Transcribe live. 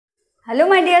Hello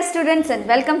my dear students and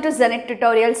welcome to Zenit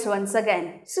Tutorials once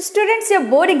again. So students, your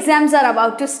board exams are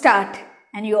about to start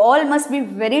and you all must be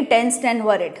very tensed and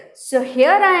worried. So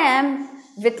here I am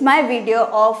with my video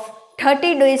of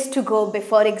 30 days to go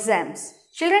before exams.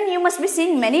 Children, you must be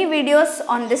seeing many videos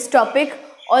on this topic.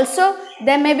 Also,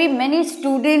 there may be many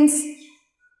students,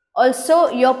 also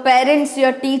your parents,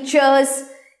 your teachers,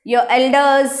 your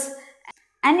elders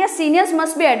and your seniors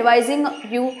must be advising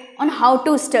you on how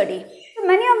to study.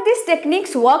 Many of these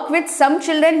techniques work with some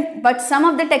children, but some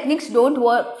of the techniques don't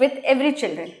work with every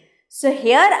children. So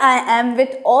here I am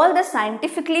with all the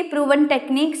scientifically proven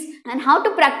techniques and how to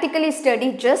practically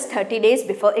study just 30 days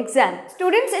before exam.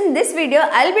 Students, in this video,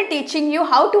 I'll be teaching you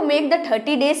how to make the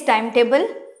 30 days timetable.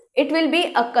 It will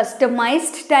be a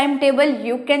customized timetable.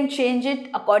 You can change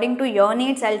it according to your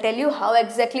needs. I'll tell you how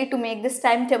exactly to make this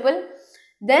timetable.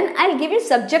 Then I'll give you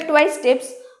subject-wise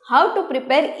tips how to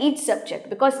prepare each subject,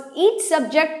 because each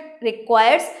subject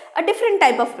requires a different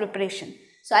type of preparation.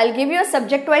 So I'll give you a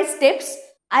subject-wise tips.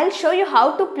 I'll show you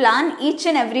how to plan each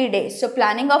and every day. So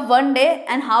planning of one day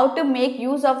and how to make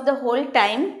use of the whole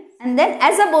time. And then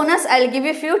as a bonus, I'll give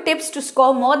you a few tips to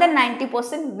score more than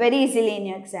 90% very easily in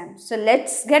your exam. So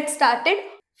let's get started.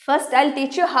 First, I'll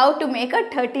teach you how to make a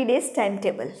 30 days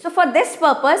timetable. So for this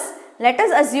purpose, let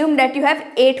us assume that you have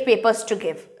 8 papers to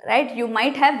give, right? You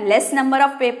might have less number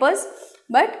of papers,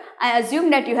 but I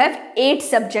assume that you have 8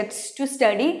 subjects to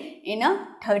study in a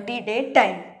 30-day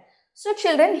time. So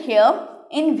children, here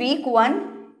in week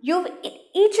 1,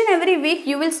 each and every week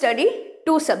you will study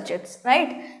 2 subjects,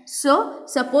 right? So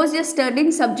suppose you're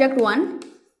studying subject 1.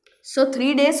 So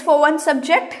 3 days for one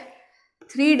subject,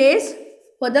 3 days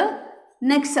for the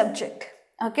next subject,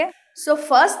 okay? So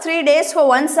first 3 days for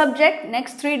one subject,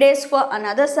 next 3 days for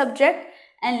another subject,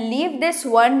 and leave this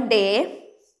one day,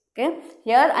 okay?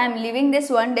 Here I am leaving this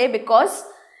one day because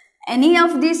any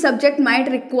of these subjects might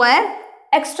require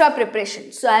extra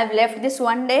preparation. So I have left this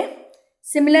one day.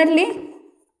 Similarly,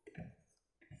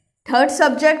 third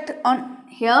subject on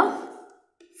here,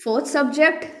 fourth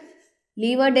subject,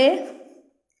 leave a day,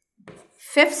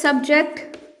 fifth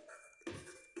subject,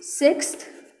 sixth,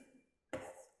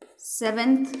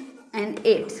 7th and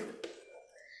 8th.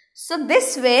 So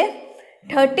this way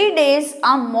 30 days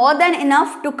are more than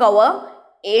enough to cover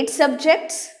 8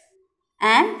 subjects,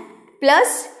 and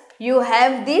plus you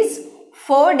have these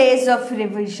 4 days of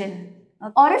revision.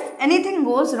 Or if anything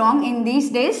goes wrong in these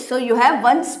days, so you have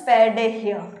one spare day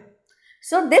here.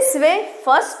 So this way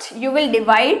first you will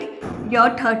divide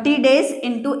your 30 days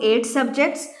into 8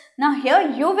 subjects. Now here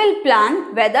you will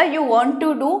plan whether you want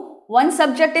to do one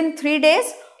subject in 3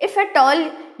 days. If at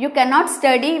all you cannot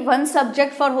study one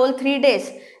subject for whole 3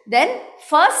 days, then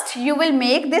first you will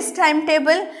make this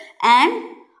timetable and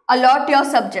allot your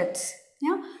subjects.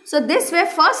 Yeah? So this way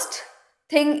first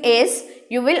thing is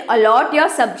you will allot your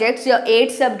subjects, your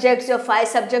 8 subjects, your 5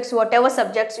 subjects, whatever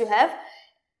subjects you have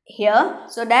here,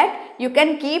 so that you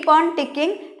can keep on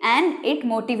ticking and it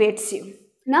motivates you.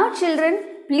 Now children,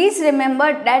 please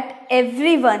remember that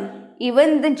everyone,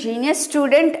 even the genius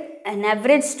student, an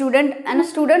average student and a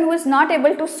student who is not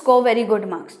able to score very good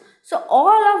marks, so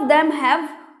all of them have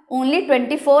only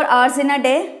 24 hours in a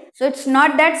day. So it's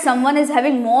not that someone is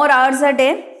having more hours a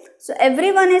day. So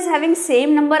everyone is having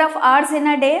same number of hours in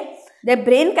a day. Their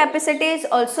brain capacity is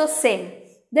also same.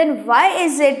 Then why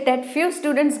is it that few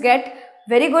students get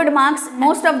very good marks,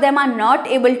 most of them are not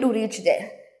able to reach there?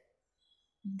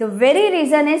 The very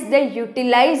reason is they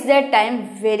utilize their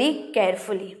time very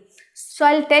carefully. So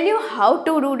I'll tell you how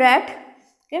to do that.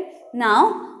 Okay.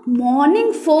 Now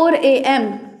morning 4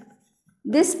 a.m.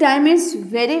 this time is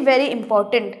very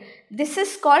important. This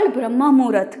is called Brahma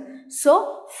Muhurat.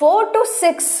 So 4 to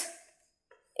 6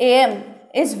 a.m.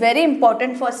 is very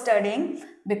important for studying,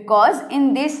 because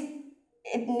in this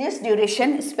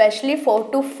duration, especially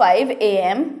 4 to 5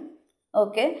 a.m.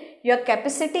 okay, your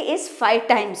capacity is 5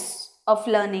 times of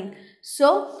learning.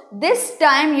 So this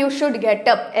time you should get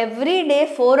up every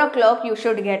day 4 o'clock. You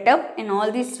should get up in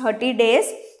all these 30 days.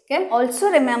 Okay. Also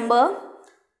remember,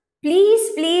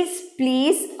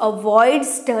 please avoid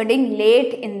studying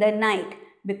late in the night,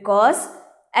 because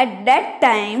at that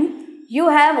time you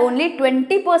have only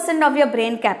 20% of your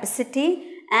brain capacity,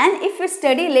 and if you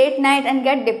study late night and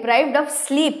get deprived of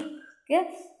sleep, okay,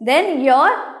 then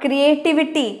your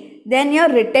creativity, then your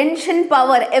retention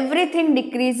power, everything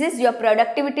decreases, your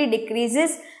productivity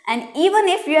decreases, and even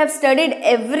if you have studied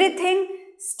everything,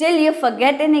 still you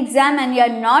forget an exam and you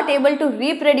are not able to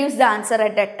reproduce the answer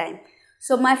at that time.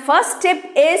 So my first tip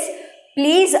is,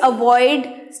 please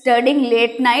avoid studying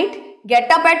late night.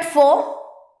 Get up at 4,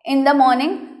 in the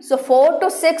morning. So 4 to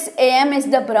 6 a.m. is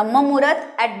the Brahma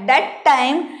Muhurat. At that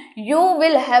time, you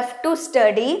will have to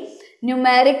study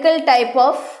numerical type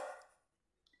of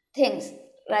things,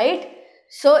 right?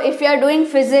 So if you are doing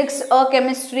physics or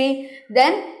chemistry,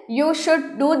 then you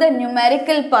should do the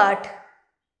numerical part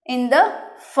in the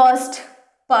first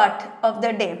part of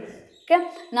the day. Okay.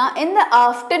 Now in the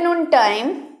afternoon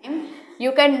time,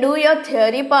 you can do your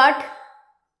theory part,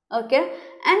 okay,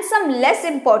 and some less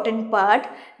important part,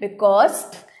 because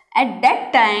at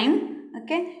that time,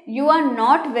 okay, you are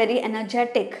not very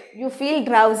energetic. You feel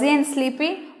drowsy and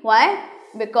sleepy. Why?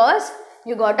 Because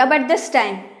you got up at this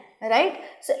time, right?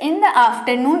 So in the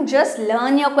afternoon, just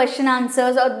learn your question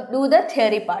answers or do the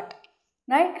theory part,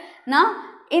 right? Now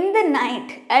in the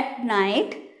night, at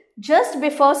night, just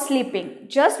before sleeping,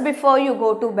 just before you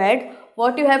go to bed,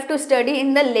 what you have to study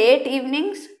in the late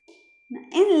evenings?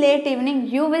 In late evening,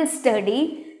 you will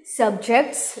study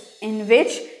subjects in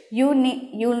which you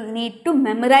need to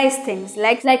memorize things.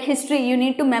 Like history, you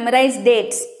need to memorize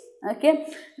dates. Okay.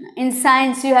 In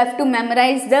science, you have to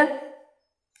memorize the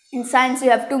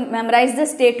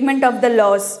statement of the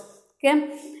laws. Okay.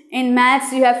 In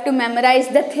maths, you have to memorize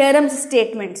the theorems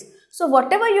statements. So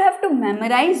whatever you have to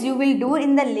memorize, you will do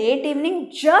in the late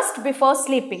evening just before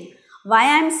sleeping. Why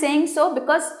I am saying so?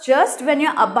 Because just when you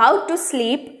are about to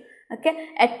sleep, okay,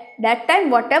 at that time,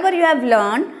 whatever you have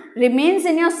learned remains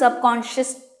in your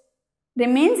subconscious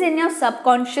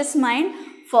mind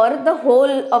for the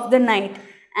whole of the night,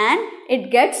 and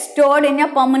it gets stored in your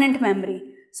permanent memory.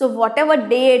 So whatever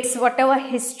dates, whatever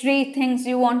history things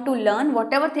you want to learn,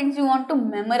 whatever things you want to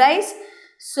memorize,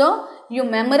 so you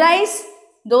memorize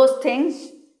those things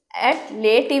at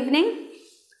late evening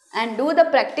and do the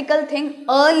practical thing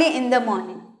early in the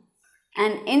morning.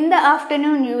 And in the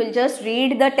afternoon, you will just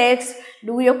read the text,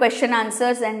 do your question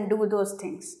answers and do those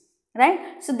things, right?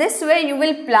 So this way you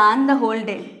will plan the whole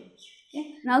day.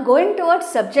 Okay. Now going towards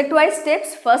subject-wise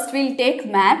steps, first we will take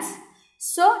maths.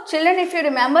 So children, if you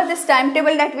remember this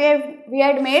timetable that we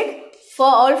had made for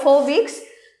all 4 weeks.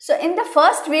 So in the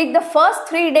first week, the first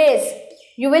 3 days,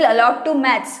 you will allot to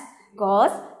maths,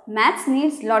 because maths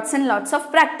needs lots and lots of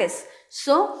practice.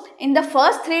 So in the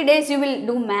first 3 days, you will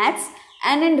do maths.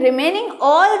 And in remaining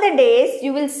all the days,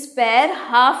 you will spare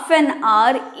half an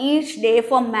hour each day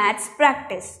for maths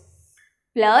practice.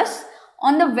 Plus,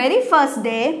 on the very first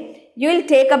day, you will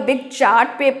take a big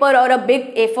chart paper or a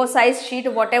big A4 size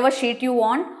sheet, whatever sheet you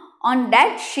want. On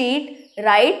that sheet,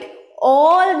 write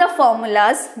all the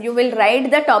formulas. You will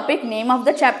write the topic, name of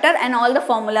the chapter and all the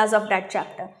formulas of that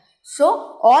chapter.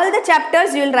 So, all the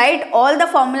chapters, you will write all the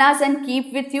formulas and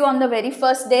keep with you on the very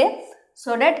first day,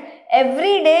 so that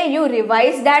every day you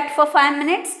revise that for 5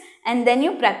 minutes and then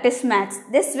you practice maths.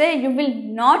 This way you will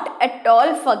not at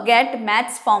all forget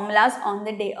maths formulas on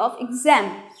the day of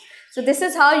exam. So this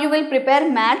is how you will prepare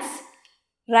maths.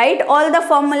 Write all the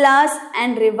formulas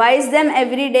and revise them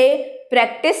every day.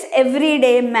 Practice every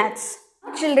day maths.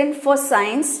 Children, for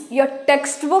science, your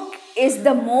textbook is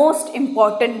the most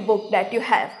important book that you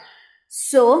have.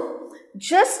 So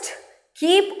just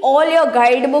keep all your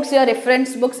guidebooks, your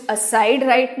reference books aside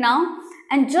right now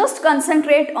and just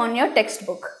concentrate on your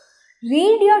textbook.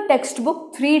 Read your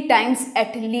textbook 3 times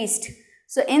at least.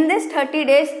 So in this 30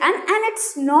 days, and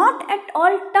it's not at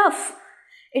all tough.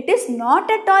 It is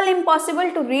not at all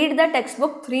impossible to read the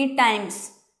textbook 3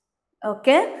 times.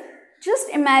 Okay? Just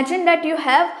imagine that you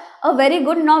have a very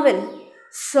good novel.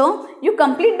 So you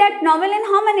complete that novel in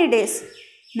how many days?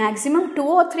 Maximum 2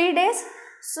 or 3 days.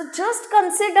 So just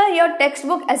consider your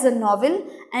textbook as a novel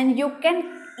and you can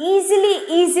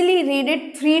easily read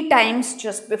it 3 times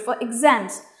just before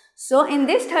exams. So in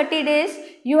this 30 days,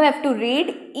 you have to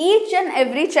read each and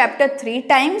every chapter 3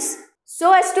 times,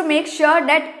 so as to make sure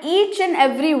that each and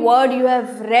every word you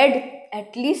have read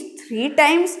at least 3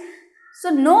 times.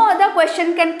 So no other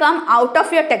question can come out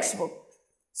of your textbook.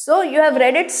 So you have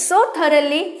read it so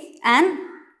thoroughly, and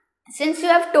since you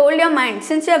have told your mind,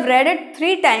 since you have read it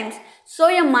 3 times, so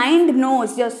your mind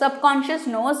knows, your subconscious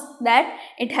knows that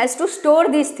it has to store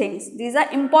these things. These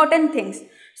are important things.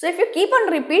 So if you keep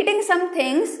on repeating some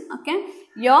things, okay,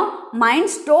 your mind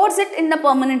stores it in the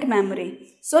permanent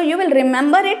memory. So you will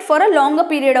remember it for a longer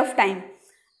period of time.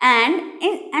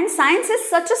 And science is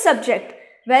such a subject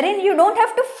wherein you don't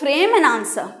have to frame an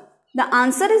answer. The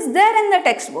answer is there in the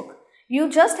textbook. You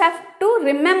just have to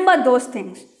remember those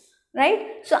things. Right?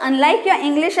 So unlike your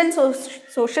English and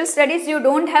social studies, you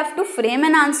don't have to frame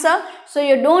an answer. So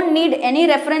you don't need any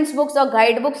reference books or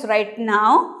guidebooks right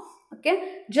now.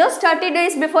 Okay? Just 30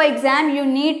 days before exam, you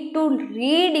need to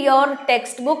read your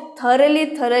textbook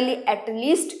thoroughly at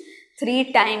least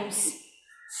 3 times.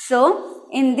 So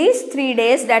in these 3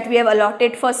 days that we have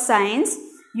allotted for science,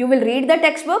 you will read the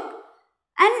textbook,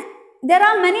 and there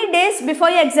are many days before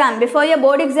your exam, before your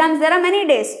board exams, there are many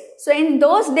days. So in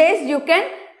those days, you can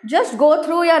just go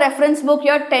through your reference book,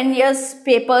 your 10 years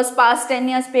papers, past 10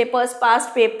 years papers,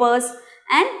 past papers,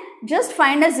 and just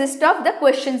find a gist of the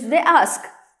questions they ask.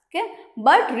 Okay,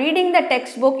 but reading the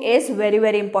textbook is very,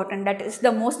 very important. That is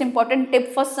the most important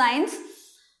tip for science.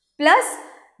 Plus,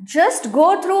 just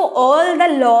go through all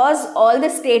the laws, all the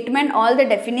statement, all the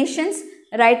definitions,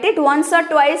 write it once or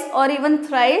twice or even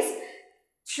thrice.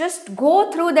 Just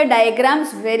go through the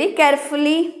diagrams very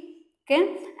carefully,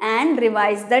 okay, and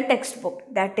revise the textbook.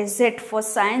 That is it for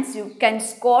science. You can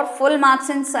score full marks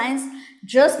in science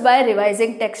just by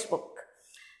revising textbook.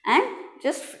 And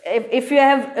just if you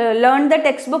have learned the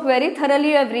textbook very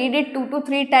thoroughly, you have read it 2 to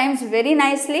 3 times very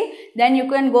nicely, then you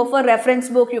can go for reference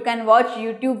book. You can watch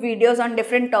YouTube videos on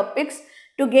different topics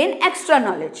to gain extra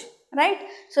knowledge, right?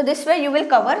 So this way you will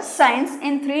cover science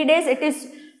in 3 days. It is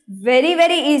very,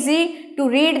 very easy to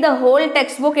read the whole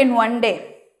textbook in 1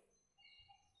 day.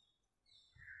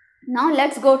 Now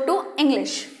let's go to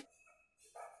English.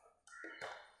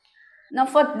 Now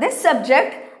for this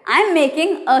subject, I am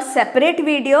making a separate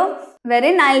video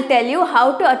wherein I will tell you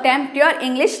how to attempt your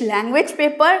English language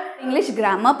paper, English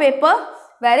grammar paper,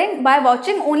 wherein by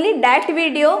watching only that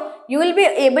video, you will be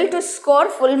able to score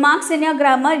full marks in your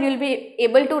grammar. You will be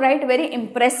able to write very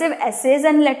impressive essays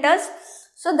and letters.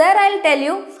 So there I will tell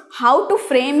you how to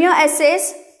frame your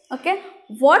essays, okay,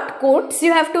 what quotes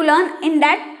you have to learn. In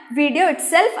that video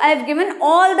itself, I have given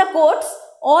all the quotes,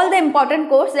 all the important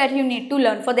quotes that you need to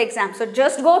learn for the exam. So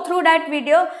just go through that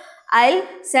video. I'll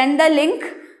send the link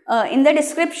in the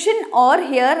description or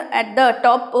here at the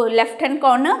top left hand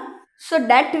corner. So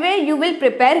that way you will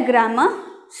prepare grammar.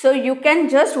 So you can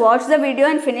just watch the video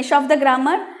and finish off the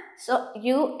grammar. So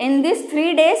you in these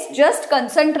 3 days just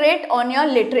concentrate on your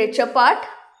literature part.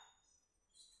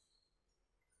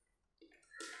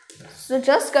 So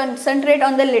just concentrate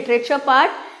on the literature part.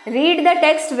 Read the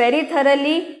text very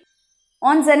thoroughly.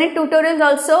 On Zenith tutorials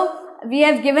also, we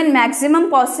have given maximum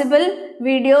possible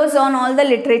videos on all the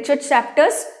literature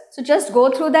chapters. So just go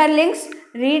through their links,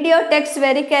 read your text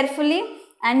very carefully,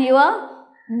 and you are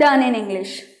done in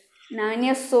English. Now in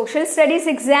your social studies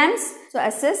exams, so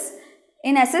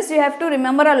in SS you have to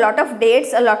remember a lot of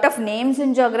dates, a lot of names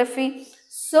in geography.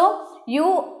 So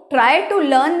you try to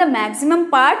learn the maximum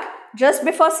part just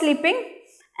before sleeping,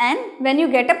 and when you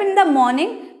get up in the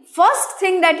morning, first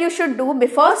thing that you should do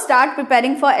before start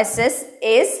preparing for SS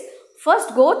is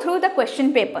first go through the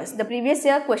question papers, the previous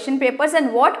year question papers,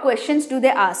 and what questions do they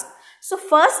ask. So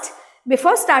first,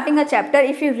 before starting a chapter,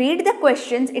 if you read the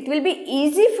questions, it will be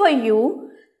easy for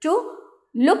you to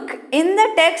look in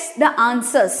the text the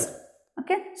answers.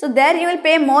 Okay, so there you will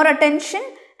pay more attention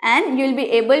and you will be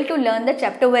able to learn the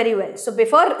chapter very well. So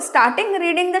before starting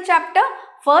reading the chapter,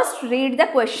 first read the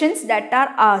questions that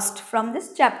are asked from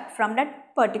this chapter, from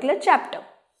that particular chapter,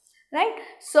 right?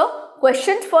 So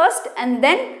questions first and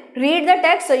then read the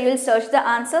text, so you will search the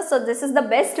answer. So this is the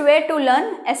best way to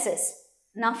learn essays.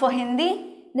 Now for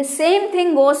Hindi, the same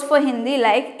thing goes for Hindi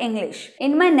like English.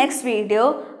 In my next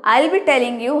video, I will be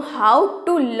telling you how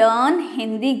to learn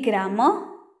Hindi grammar,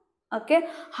 okay,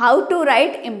 how to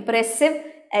write impressive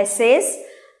essays.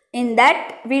 In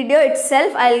that video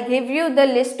itself, I will give you the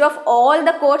list of all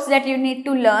the quotes that you need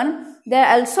to learn. There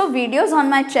are also videos on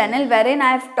my channel wherein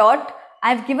I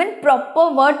have given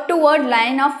proper word-to-word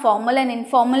line of formal and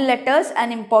informal letters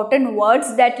and important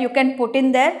words that you can put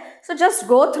in there. So just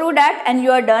go through that and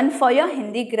you are done for your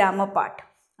Hindi grammar part.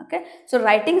 Okay, so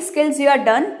writing skills you are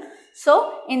done.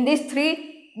 So in these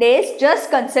 3 days,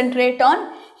 just concentrate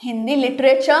on Hindi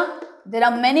literature. There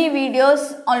are many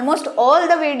videos, almost all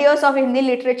the videos of Hindi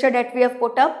literature that we have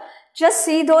put up. Just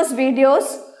see those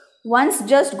videos. Once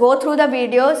just go through the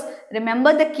videos,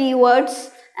 remember the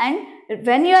keywords, and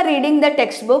when you are reading the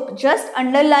textbook, just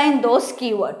underline those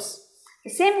keywords. The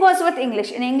same goes with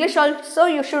English. In English also,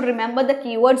 you should remember the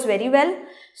keywords very well.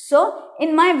 So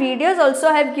in my videos also,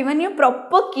 I have given you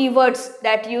proper keywords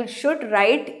that you should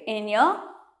write in your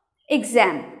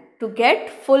exam to get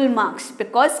full marks,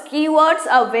 because keywords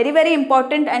are very, very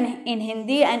important in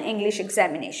Hindi and English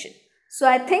examination. So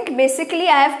I think basically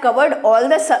I have covered all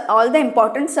the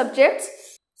important subjects.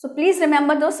 So please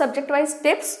remember those subject-wise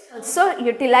tips. Also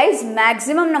utilize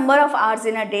maximum number of hours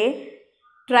in a day.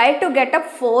 Try to get up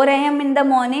 4 AM in the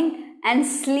morning and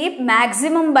sleep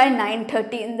maximum by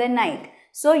 9:30 in the night.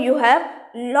 So you have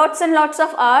lots and lots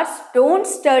of hours. Don't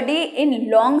study in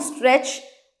long stretch.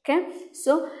 Okay,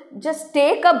 so just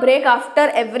take a break after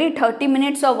every 30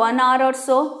 minutes or 1 hour or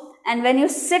so. And when you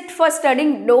sit for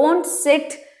studying, don't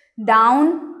sit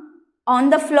down on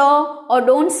the floor or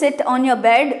don't sit on your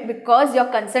bed, because your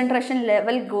concentration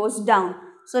level goes down.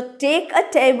 So take a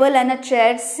table and a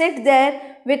chair, sit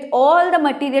there with all the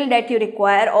material that you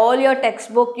require, all your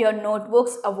textbook, your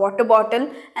notebooks, a water bottle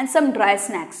and some dry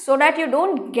snacks, so that you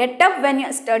don't get up when you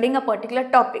are studying a particular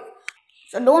topic.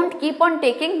 So don't keep on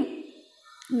taking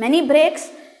many breaks.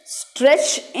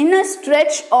 Stretch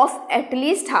of at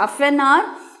least half an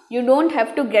hour. You don't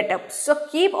have to get up. So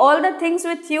keep all the things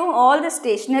with you, all the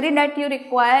stationery that you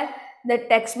require, the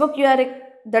textbook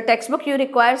you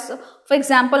require. So for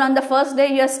example, on the first day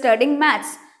you are studying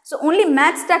maths. So only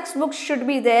maths textbook should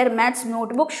be there, maths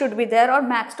notebook should be there, or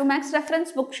max to max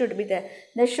reference book should be there.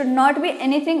 There should not be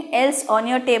anything else on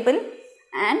your table.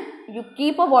 And you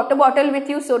keep a water bottle with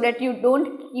you so that you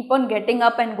don't keep on getting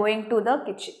up and going to the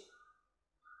kitchen.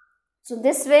 So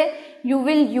this way you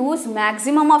will use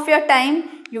maximum of your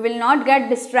time. You will not get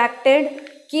distracted.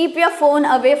 Keep your phone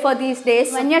away for these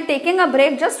days. When you're taking a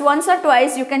break, just once or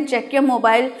twice you can check your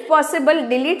mobile. If possible,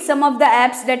 delete some of the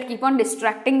apps that keep on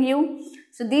distracting you.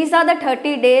 So these are the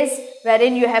 30 days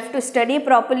wherein you have to study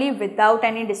properly without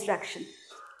any distraction.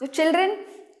 So children,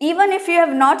 even if you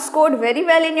have not scored very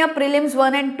well in your prelims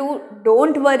 1 and 2,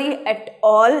 don't worry at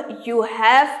all. You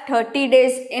have 30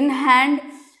 days in hand.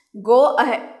 Go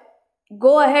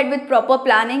ahead with proper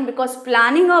planning, because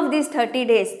planning of these 30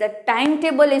 days, the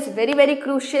timetable is very, very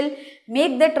crucial.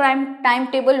 Make the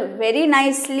timetable very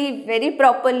nicely, very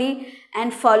properly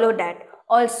and follow that.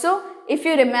 Also, if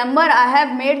you remember, I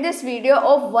have made this video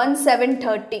of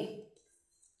 1-7-30.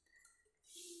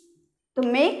 To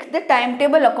make the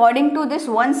timetable according to this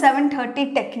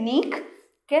 1-7-30 technique,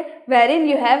 okay, wherein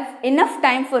you have enough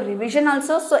time for revision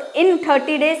also. So in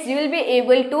 30 days, you will be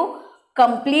able to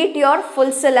complete your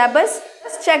full syllabus.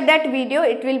 Just check that video.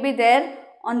 It will be there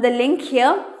on the link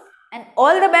here. And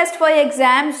all the best for your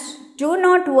exams. Do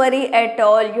not worry at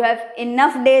all. You have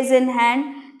enough days in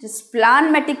hand. Just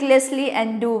plan meticulously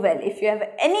and do well. If you have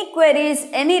any queries,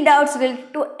 any doubts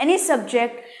related to any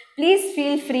subject, please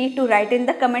feel free to write in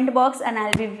the comment box and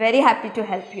I'll be very happy to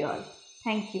help you all.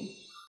 Thank you.